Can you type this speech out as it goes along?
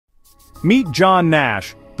Meet John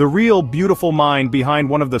Nash, the real beautiful mind behind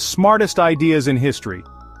one of the smartest ideas in history.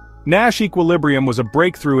 Nash equilibrium was a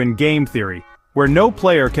breakthrough in game theory, where no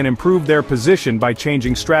player can improve their position by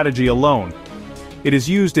changing strategy alone. It is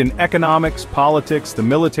used in economics, politics, the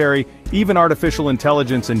military, even artificial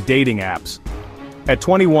intelligence and dating apps. At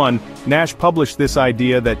 21, Nash published this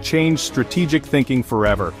idea that changed strategic thinking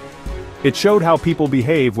forever. It showed how people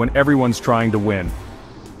behave when everyone's trying to win.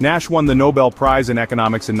 Nash won the Nobel Prize in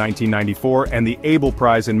Economics in 1994 and the Abel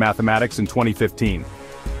Prize in Mathematics in 2015.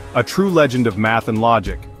 A true legend of math and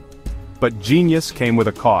logic. But genius came with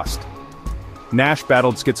a cost. Nash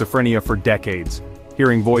battled schizophrenia for decades,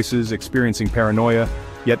 hearing voices, experiencing paranoia,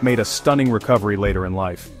 yet made a stunning recovery later in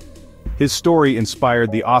life. His story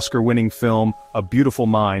inspired the Oscar-winning film A Beautiful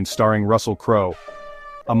Mind starring Russell Crowe.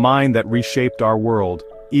 A mind that reshaped our world,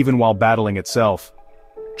 even while battling itself.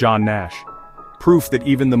 John Nash. Proof that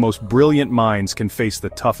even the most brilliant minds can face the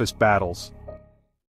toughest battles.